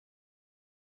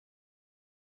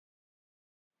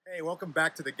Hey, welcome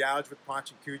back to The Gouge with Ponch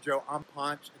and Cujo. I'm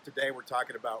Ponch, and today we're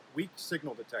talking about weak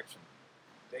signal detection.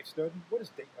 Dave Snowden, what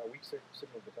is weak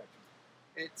signal detection?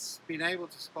 It's been able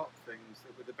to spot things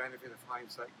that with the benefit of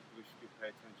hindsight you wish you could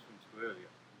pay attention to earlier.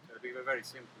 So to give a very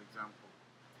simple example,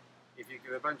 if you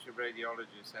give a bunch of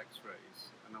radiologists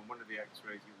x-rays, and on one of the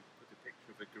x-rays you put a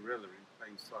picture of a gorilla in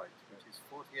plain sight, which is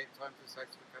 48 times the size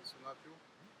of a cancer nodule,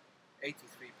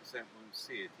 83% won't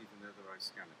see it even though their eyes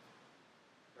scan it.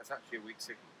 That's actually a weak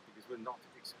signal because we're not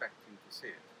expecting to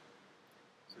see it.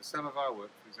 So some of our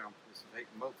work, for example, is to take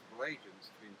multiple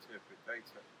agents to interpret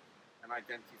data and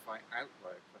identify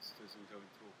outlier clusters and go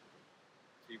and talk to them.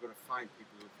 So you've got to find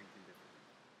people who are thinking differently.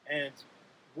 And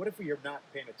what if we are not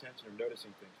paying attention or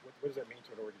noticing things? What does that mean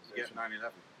to an organization? You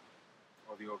get 9/11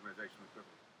 or the organizational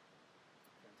equivalent.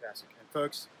 Fantastic. And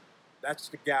folks, that's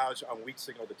The Gouge on weak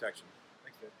signal detection.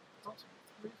 Thanks, Dave. That's awesome.